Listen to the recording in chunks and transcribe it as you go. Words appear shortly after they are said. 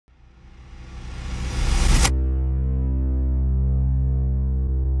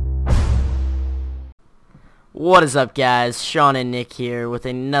What is up, guys? Sean and Nick here with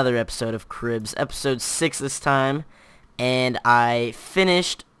another episode of Cribs, episode 6 this time, and I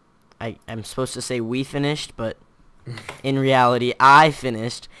finished, I'm supposed to say we finished, but in reality, I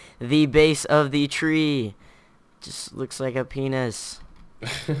finished the base of the tree. Just looks like a penis.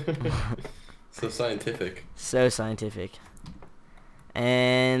 So scientific. So scientific.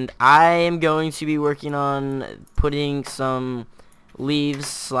 And I am going to be working on putting some leaves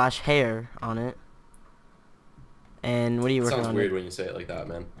slash hair on it. And what are you working on? Sounds weird when you say it like that,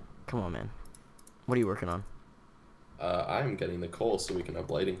 man. Come on, man. What are you working on? I'm getting the coal so we can have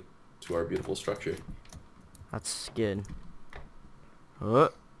lighting to our beautiful structure. That's good. Oh,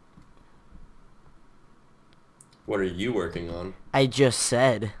 What are you working on? I just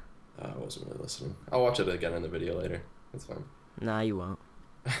said. I wasn't really listening. I'll watch it again in the video later. That's fine. Nah, you won't.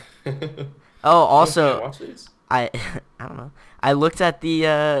 Can Oh, I also, watch these? I don't know. I looked at the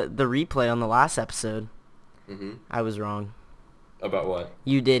replay on the last episode. Mm-hmm. I was wrong. About what?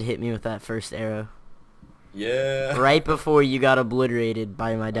 You did hit me with that first arrow. Yeah. Right before you got obliterated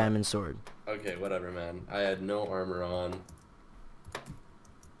by my diamond sword. Okay, whatever, man. I had no armor on.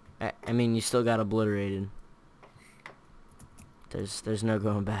 I mean, you still got obliterated. There's no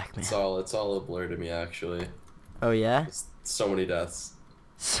going back, man. It's all a blur to me, actually. Oh, yeah? It's so many deaths.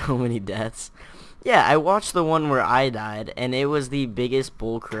 So many deaths. Yeah, I watched the one where I died, and it was the biggest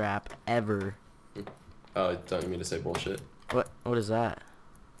bullcrap ever. Oh, don't you mean to say bullshit? What is that?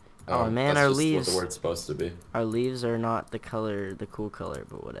 Oh, man, that's our just leaves. what the word's supposed to be. Our leaves are not the cool color,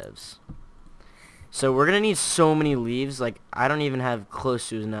 but whatevs. So we're gonna need so many leaves, like, I don't even have close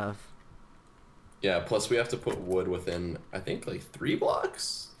to enough. Yeah, plus we have to put wood within, I think, like 3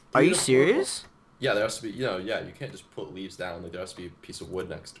 blocks? Are 3 you to 4 serious? Yeah, there has to be, you can't just put leaves down. Like, there has to be a piece of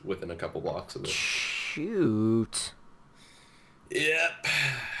wood within a couple blocks of it. Shoot. Yep.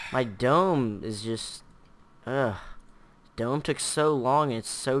 My dome is just... Ugh. Dome took so long and it's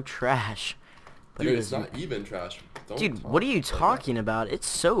so trash. But Dude, it it's is... not even trash. Don't Dude, talk what are you like that. talking about? It's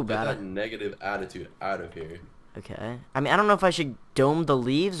so Get bad. that negative attitude out of here. Okay. I mean, I don't know if I should dome the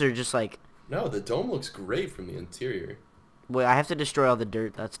leaves or just, like... No, the dome looks great from the interior. Wait, I have to destroy all the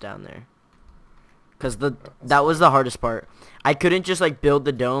dirt that's down there. Because that was the hardest part. I couldn't just, like, build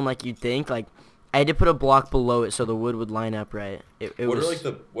the dome like you'd think. Like, I had to put a block below it so the wood would line up right. What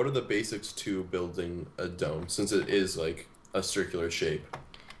are the basics to building a dome, since it is, like, a circular shape?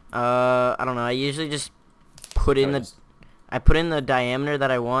 I don't know. I usually just put in I put in the diameter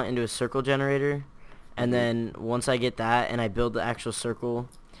that I want into a circle generator. And then once I get that and I build the actual circle...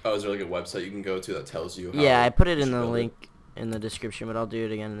 Oh, is there, like, a website you can go to that tells you how Yeah, I put it you in should the build it? link in the description, but I'll do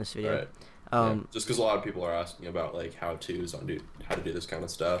it again in this video. Alright. Yeah, just because a lot of people are asking about, like, how-tos on how to do this kind of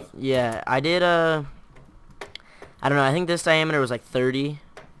stuff. Yeah, I did, I don't know, I think this diameter was like 30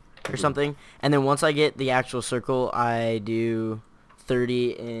 or something. And then once I get the actual circle, I do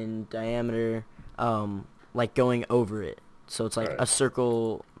 30 in diameter, like going over it. So it's like a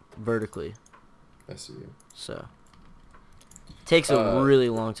circle vertically. I see. So takes a really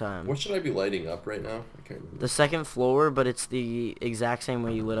long time. What should I be lighting up right now? I can't remember. The second floor, but it's the exact same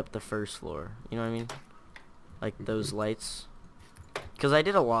way you lit up the first floor. You know what I mean? Like those lights. Because I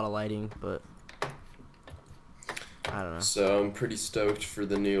did a lot of lighting, but I don't know. So I'm pretty stoked for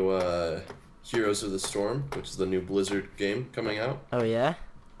the new Heroes of the Storm, which is the new Blizzard game coming out. Oh, yeah?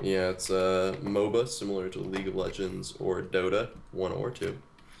 Yeah, it's a MOBA similar to League of Legends or Dota 1 or 2.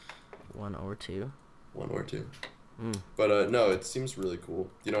 1 or 2? 1 or 2. Mm. But no, it seems really cool.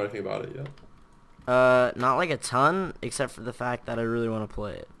 Do you know anything about it yet? Not like a ton, except for the fact that I really want to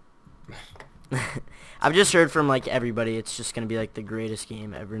play it. I've just heard from, like, everybody it's just going to be, like, the greatest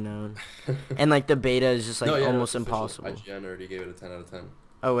game ever known. And, like, the beta is just, like, almost impossible. IGN already gave it a 10 out of 10.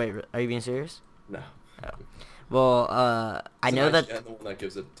 Oh, wait, are you being serious? No. Oh. Well, I know IGN that... the one that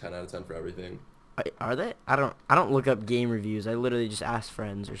gives it 10 out of 10 for everything. Are they? I don't look up game reviews. I literally just ask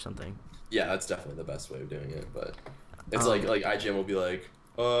friends or something. Yeah, that's definitely the best way of doing it, but it's like IGN will be like,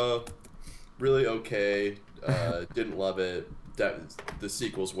 really okay, didn't love it. The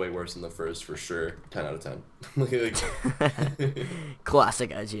sequel's way worse than the first for sure. 10 out of 10.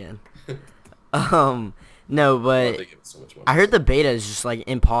 Classic IGN. No, but They give it so much more. I heard the beta is just like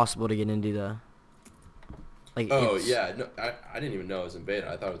impossible to get into though. Like yeah, no, I didn't even know it was in beta.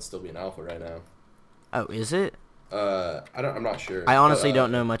 I thought it would still be in alpha right now. Oh, is it? I'm not sure. I honestly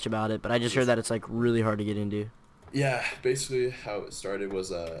don't know much about it, but I just heard that it's like really hard to get into. Yeah, basically how it started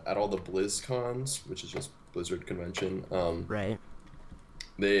was at all the BlizzCons, which is just Blizzard convention. Right.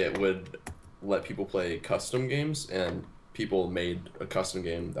 They would let people play custom games, and people made a custom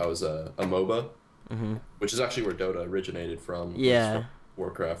game that was a MOBA, which is actually where Dota originated from. Yeah.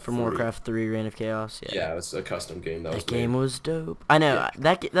 Warcraft From 3. Warcraft 3 Reign of Chaos. Yeah. Yeah, it was a custom game that was That game made. was dope. I know Yeah.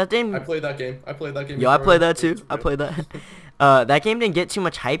 that game. I played that game. I played that game Yo, I before. played that It was too. I good. played that. That game didn't get too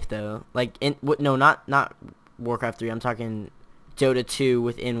much hype though. Like, no, not Warcraft 3. I'm talking Dota 2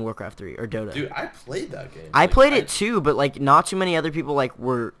 within Warcraft 3 or Dota. Dude, I played that game. I Like, played it too, but like not too many other people like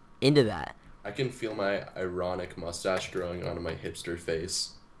were into that. I can feel my ironic mustache growing onto my hipster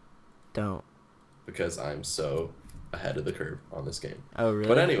face Don't. because I'm so ahead of the curve on this game. Oh really?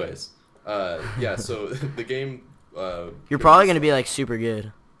 But anyways, yeah. So the game. You're probably gonna be like super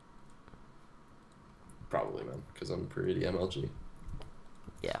good. Probably, man, because I'm pretty MLG.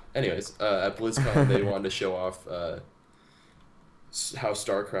 Yeah. Anyways, at BlizzCon they wanted to show off how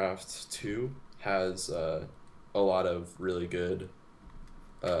StarCraft 2 has a lot of really good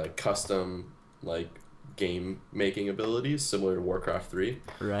custom like game making abilities similar to Warcraft 3.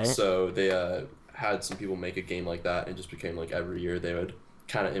 Right. So they had some people make a game like that, and just became like every year they would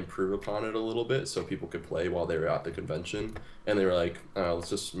kind of improve upon it a little bit so people could play while they were at the convention. And they were like, let's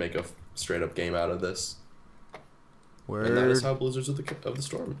just make a straight up game out of this. Word. And that is how Blizzards of the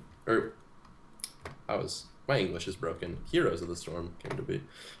Storm, my English is broken. Heroes of the Storm came to be.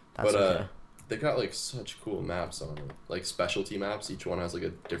 That's But okay. they got like such cool maps on it, like specialty maps. Each one has like a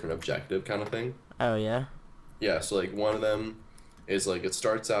different objective kind of thing. Oh yeah. Yeah, so like one of them is like it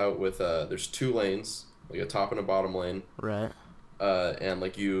starts out with there's 2 lanes, like a top and a bottom lane. Right. And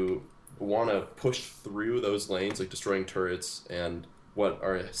like you want to push through those lanes, like destroying turrets and what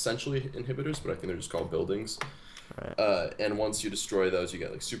are essentially inhibitors, but I think they're just called buildings. Right. And once you destroy those, you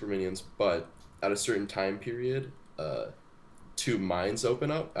get like super minions. But at a certain time period, 2 mines open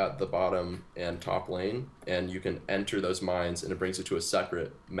up at the bottom and top lane, and you can enter those mines, and it brings you to a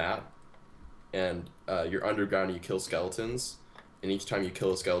separate map. And you're underground, and you kill skeletons, and each time you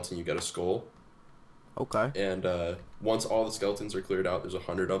kill a skeleton, you get a skull. Okay. And once all the skeletons are cleared out, there's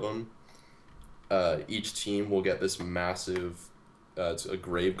 100 of them. Each team will get this massive, it's a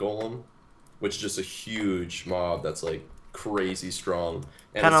grave golem, which is just a huge mob that's like crazy strong.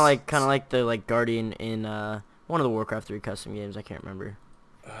 Kind of like the like Guardian in one of the Warcraft 3 custom games. I can't remember.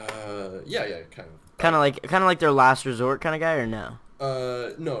 Yeah, kind of. Kind of like their last resort kind of guy, or no?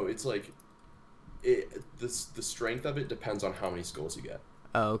 No, it's like, the strength of it depends on how many skulls you get.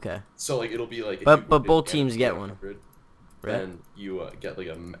 Oh, okay. So like it'll be like, if But you both get teams get one. 100, Right. then you get like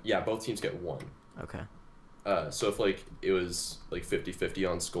both teams get 1. Okay. So if like it was like 50-50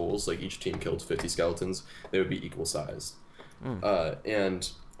 on skulls, like each team killed 50 skeletons, they would be equal sized. And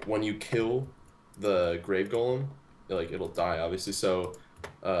when you kill the grave golem, like it'll die obviously. So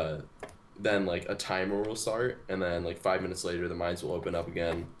then like a timer will start, and then like 5 minutes later the mines will open up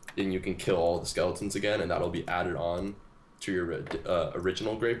again, and you can kill all the skeletons again, and that'll be added on to your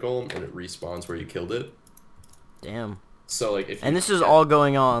original grave golem, and it respawns where you killed it. Damn. So like if And this is all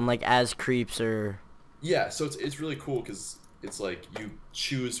going on like as creeps or. Yeah, so it's really cool because it's like you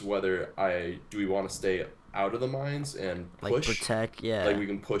choose whether do we want to stay out of the mines and push, Like protect, yeah. like we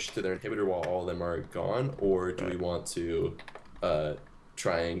can push to their inhibitor while all of them are gone, or do we want to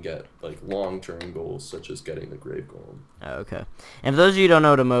try and get like long-term goals such as getting the grave golem. Oh, okay. And for those of you who don't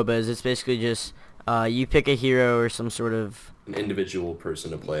know what a MOBA is, it's basically just you pick a hero or some sort of An individual person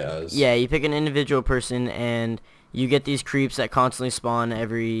to play as. Yeah, you pick an individual person and you get these creeps that constantly spawn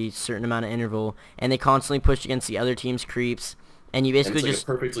every certain amount of interval, and they constantly push against the other team's creeps, and you basically and it's like just a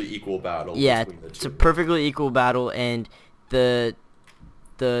perfectly equal battle. Yeah, between the it's two. a perfectly equal battle, and the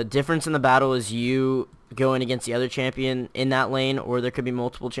difference in the battle is you going against the other champion in that lane, or there could be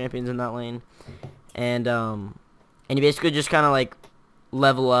multiple champions in that lane, and you basically just kind of like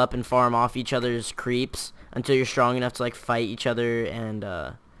level up and farm off each other's creeps until you're strong enough to like fight each other, and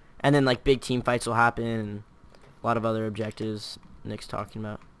then like big team fights will happen, and a lot of other objectives Nick's talking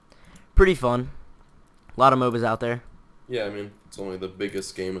about. Pretty fun. A lot of MOBAs out there. Yeah, I mean, it's only the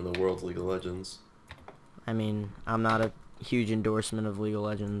biggest game in the world, League of Legends. I mean, I'm not a huge endorsement of League of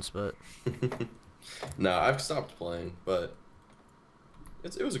Legends, but No, I've stopped playing, but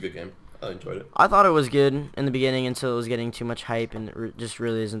it was a good game. I enjoyed it. I thought it was good in the beginning until it was getting too much hype, and it just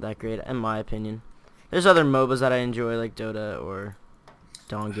really isn't that great, in my opinion. There's other MOBAs that I enjoy, like Dota or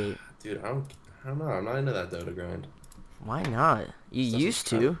Dawngate. Dude, I don't know. I'm not into that Dota grind. Why not? You Doesn't used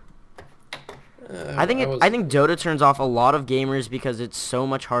sound- to. I think Dota turns off a lot of gamers because it's so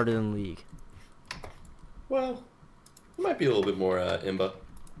much harder than League. Well, it might be a little bit more imba.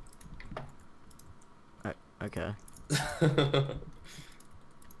 Okay.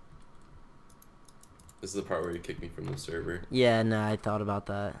 This is the part where you kick me from the server. Yeah, no, I thought about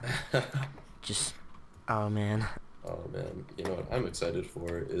that. Just, oh man. Oh man, you know what I'm excited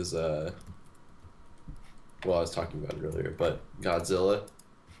for is Well, I was talking about it earlier, but Godzilla,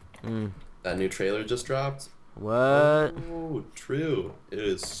 Mm. that new trailer just dropped. What? Oh, true. It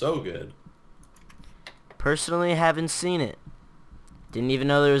is so good. Personally, haven't seen it. Didn't even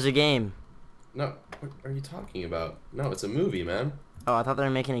know there was a game. No, what are you talking about? No, it's a movie, man. Oh, I thought they were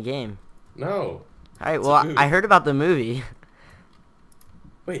making a game. No. Alright, It's a well, movie. I heard about the movie.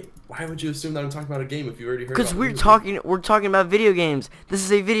 Wait, why would you assume that I'm talking about a game if you already heard Because about we're the movie? talking about video games. This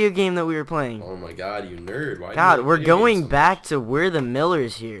is a video game that we were playing. Oh my god, you nerd. Why do you God, like we're video games going so back to We're the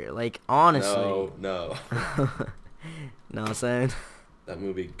Millers here. Like, honestly. much? No. Know what I'm saying? That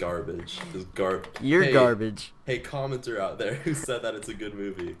movie garbage. Just garbage. You're Hey, garbage. Hey, commenter out there who said that it's a good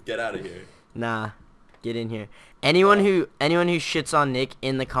movie. Get out of here. Nah. Get in here. Anyone who shits on Nick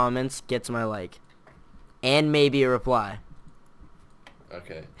in the comments gets my like. And maybe a reply.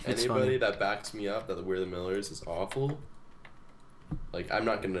 Okay. If it's Anybody funny. that backs me up that We're the Millers is awful, like, I'm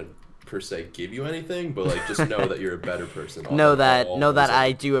not gonna per se give you anything, but like, just know that you're a better person. Know that all know that those I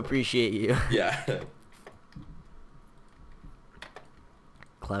other- do appreciate you. Yeah.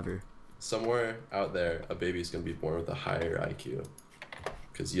 Clever. Somewhere out there, a baby's gonna be born with a higher IQ,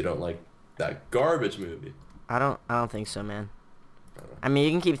 because you don't like that garbage movie. I don't think so, man. I don't know. I mean,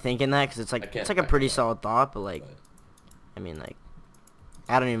 you can keep thinking that because it's I like can't it's like a back pretty it up, solid thought, but like, But I mean, like,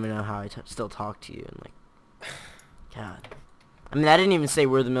 I don't even know how I still talk to you and like, God. I mean, I didn't even say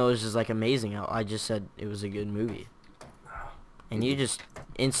We're the Millers is like amazing. I just said it was a good movie, and you just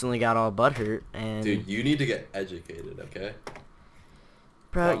instantly got all butthurt and. dude, you need to get educated, okay?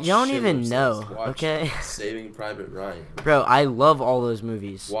 Bro, Watch you don't Schindler's even know, List. Watch okay? Saving Private Ryan. Bro, I love all those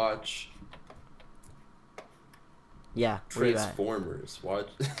movies. Watch Yeah, where you at? Transformers. Watch.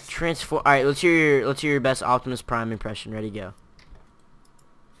 All right, let's hear your best Optimus Prime impression. Ready, go.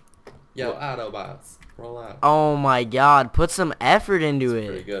 Yo, Autobots, roll out. Oh my God, put some effort into It's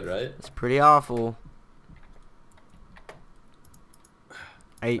pretty it. good, right? It's pretty awful.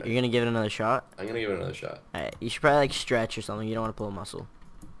 Are you gonna give it another shot? I'm gonna give it another shot. Alright, you should probably like stretch or something. You don't want to pull a muscle.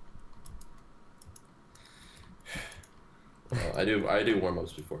 Well, I do warm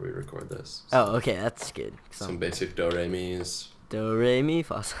ups before we record this. Oh, okay, that's good. Some basic do re mi's. Do re mi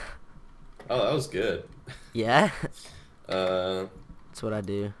fa. Sol. Oh, that was good. Yeah, Uh, that's what I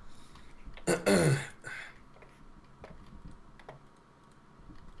do.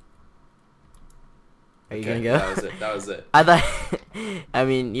 Are you okay, gonna go? That was it. That was it. I thought. I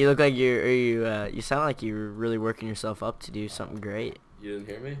mean, you look like you sound like you're really working yourself up to do something great. You didn't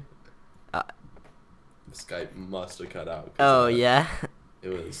hear me? Uh, Skype must have cut out. 'cause, Oh yeah. It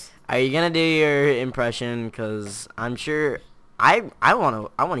was. Are you gonna do your impression? Cause I'm sure I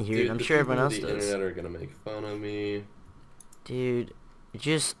wanna hear Dude, it. I'm the sure everyone else people on the does. internet are gonna make fun of me. Dude,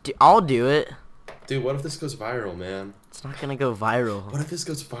 I'll do it. Dude, what if this goes viral, man? It's not gonna go viral. What if this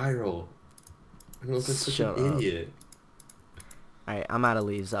goes viral? I'm gonna look like such Shut an up. idiot. Alright, I'm out of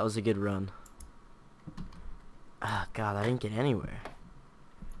leaves. That was a good run. Ah, God, I didn't get anywhere.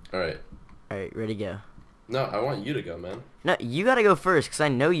 Alright. Alright, ready, go. No, I want you to go, man. No, you gotta go first, because I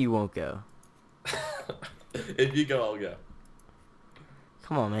know you won't go. If you go, I'll go.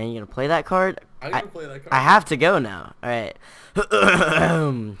 Come on, man. You gonna play that card? I'm gonna play that card. I have to go now. Alright.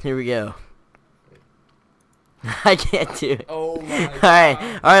 Here we go. I can't do it. Oh my god.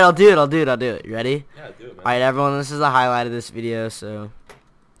 Alright, I'll do it. You ready? Yeah, do it, man. Alright, everyone, this is the highlight of this video, so you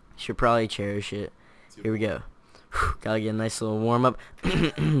should probably cherish it. Here we go. Gotta get a nice little warm-up.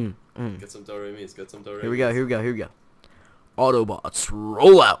 Get some do re mi's. Get some do re Here we go. Autobots,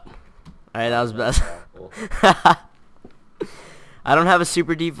 roll out. Alright, that was best. Awful. I don't have a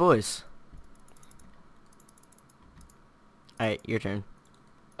super deep voice. Alright, your turn.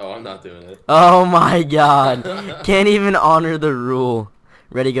 Oh, I'm not doing it. Oh my God. Can't even honor the rule.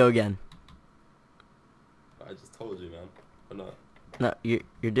 Ready, go again. I just told you, man. I'm not. No, you're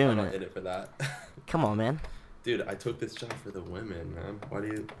I'm doing not in it. it for that. Come on, man. Dude, I took this job for the women, man. Why do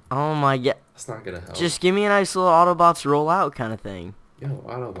you? Oh my God. That's not gonna help. Just give me a nice little Autobots roll out kind of thing. Yo,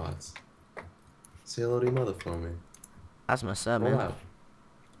 Autobots. Say hello to your mother for me. That's messed up, Roll man. out.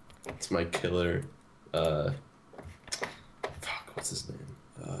 It's my killer. Fuck. What's his name?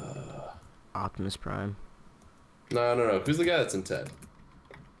 Optimus Prime. No. Who's the guy that's in Ted?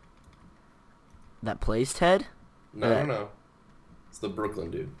 That plays Ted? No. It's the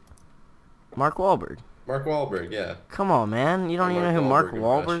Brooklyn dude. Mark Wahlberg. Mark Wahlberg, yeah. Come on, man. You don't A even know Mark who Wahlberg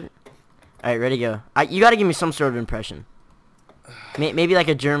Mark Wahlberg? impression. Alright, ready, go. You gotta give me some sort of impression. Maybe like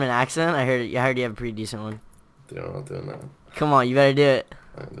a German accent. I heard you have a pretty decent one. Dude, I'm not doing that. Come on, you better do it.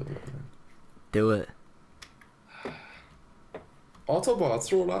 I'm doing that. Do it.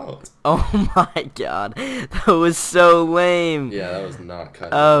 Autobots roll out. Oh my god, that was so lame. Yeah, that was not cut.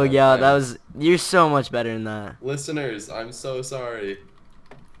 Oh yeah, that was. You're so much better than that. Listeners, I'm so sorry.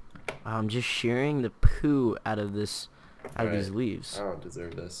 I'm just shearing the poo out of this, out of these leaves. I don't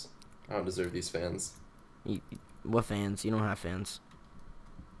deserve this. I don't deserve these fans. What fans? You don't have fans.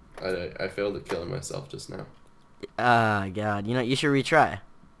 I failed at killing myself just now. Ah, God. You know, you should retry.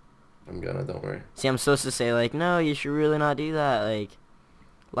 I'm gonna, don't worry. See, I'm supposed to say, like, no, you should really not do that. Like,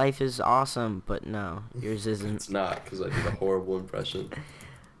 life is awesome, but no, yours isn't. It's not, because I did a horrible impression.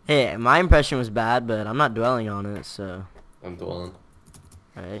 Hey, my impression was bad, but I'm not dwelling on it, so. I'm dwelling.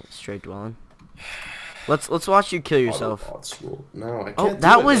 Alright, straight dwelling. Let's watch you kill yourself. Autobots rule. No, I can't Oh, do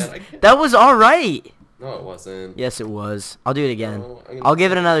that it, was man. I can't. that was alright. No, it wasn't. Yes, it was. I'll do it again. No, I'll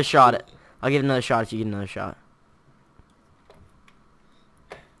give it another shot. I'll give it another shot if you get another shot.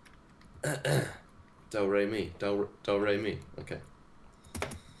 Del Rey Mi. Del Rey Mi. Okay.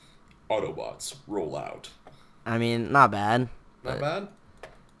 Autobots roll out. I mean, not bad. Not bad?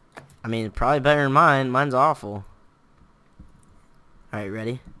 I mean, probably better than mine. Mine's awful. Alright,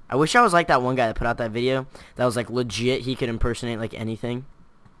 ready? I wish I was like that one guy that put out that video. That was like legit. He could impersonate like anything.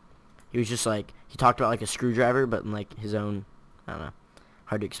 He was just like, he talked about like a screwdriver, but in like his own, I don't know.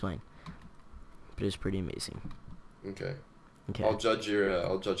 Hard to explain. But it's pretty amazing. Okay. Okay. I'll judge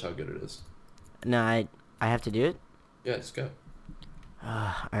how good it is. No, I have to do it? Yeah, just go.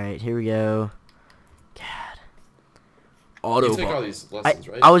 Alright, here we go. God. You take all these lessons,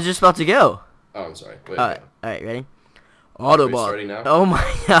 right? I was just about to go. Oh, I'm sorry. Wait, Alright, ready? Autobot. starting now? Oh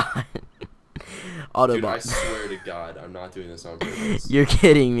my god. Autobot. Dude, I swear to God, I'm not doing this on purpose. You're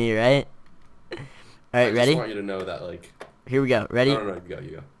kidding me, right? Alright, I ready? just want you to know that, like... Here we go. Ready? No,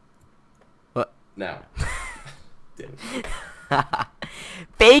 you go. What? Now. Damn it.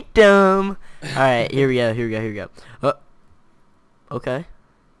 Faked him. Alright, here we go. Okay.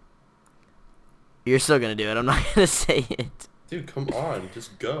 You're still gonna do it. I'm not gonna say it. Dude, come on.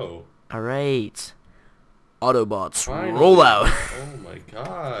 Just go. Alright. Autobots, Finally. roll out. Oh my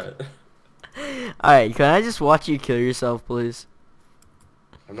god. Alright, can I just watch you kill yourself, please?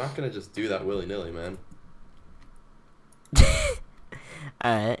 I'm not gonna just do that willy-nilly, man.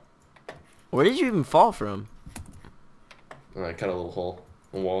 Alright. Where did you even fall from? I cut a little hole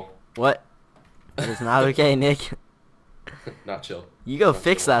in the wall. What? That is not okay, Nick. Not chill. You go Not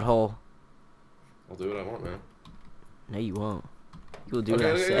fix chill. that hole. I'll do what I want, man. No, you won't. You will do what Okay,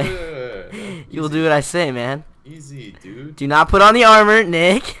 I okay, say. okay. You will do what I say, man. Easy, dude. Do not put on the armor,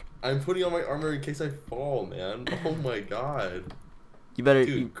 Nick. I'm putting on my armor in case I fall, man. Oh my god. You better.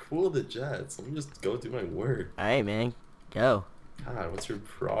 Dude, cool the jets. Let me just go do my work. Alright, man. Go. God, what's your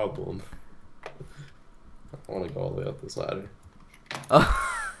problem? I want to go all the way up this ladder.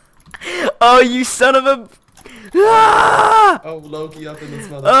 Oh, oh, you son of a. Ah! Oh, Loki up in this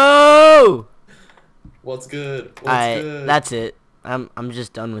mother. Oh! What's good? What's Alright, good? that's it. I'm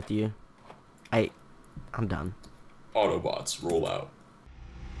just done with you. I'm done. Autobots roll out.